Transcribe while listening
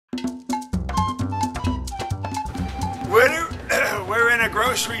We're in a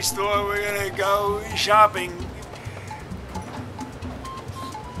grocery store. We're gonna go shopping.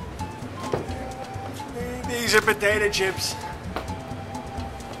 These are potato chips.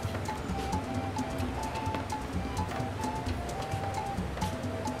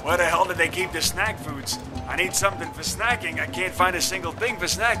 Where the hell did they keep the snack foods? I need something for snacking. I can't find a single thing for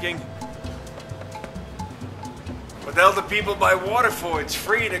snacking. What the hell do people buy water for? It's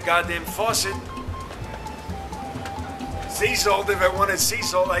free, the goddamn faucet. Sea salt, if I wanted sea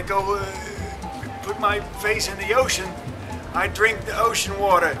salt, I go put my face in the ocean. I drink the ocean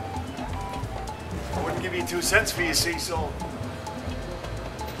water. I wouldn't give you 2 cents for your sea salt.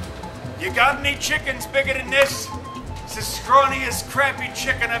 You got any chickens bigger than this? It's the scrawniest, crappy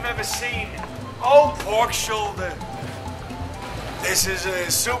chicken I've ever seen. Oh, pork shoulder. This is a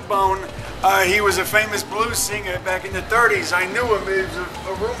soup bone. He was a famous blues singer back in the 30s. I knew him. He was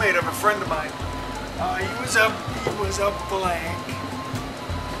a roommate of a friend of mine. He was a blank.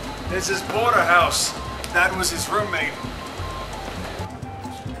 This is Porterhouse. That was his roommate.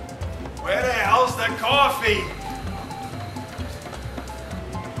 Where the hell's the coffee?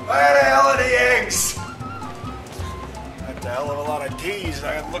 Where the hell are the eggs? That's a hell of a lot of teas.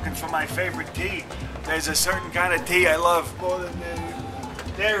 I'm looking for my favorite tea. There's a certain kind of tea I love more than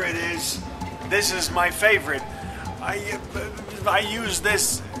there it is. This is my favorite. I use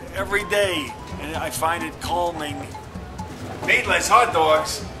this every day, and I find it calming. Meatless hot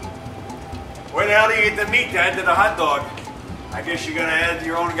dogs. Where the hell do you get the meat to add to the hot dog? I guess you're gonna add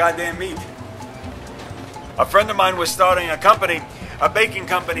your own goddamn meat. A friend of mine was starting a company, a baking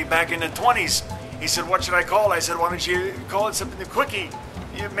company back in the 20s. He said, what should I call it? I said, why don't you call it something, a quickie?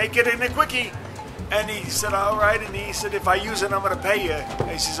 You make it in a quickie. And he said, all right. And he said, if I use it, I'm going to pay you.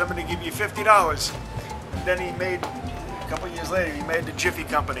 And he says, I'm going to give you $50. And then he made, a couple of years later, he made the Jiffy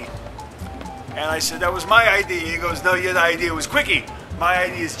Company. And I said, that was my idea. He goes, no, your idea was quickie. My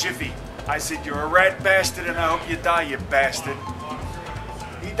idea is Jiffy. I said, you're a rat bastard, and I hope you die, you bastard.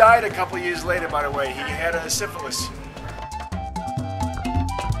 He died a couple of years later, by the way. He had a syphilis.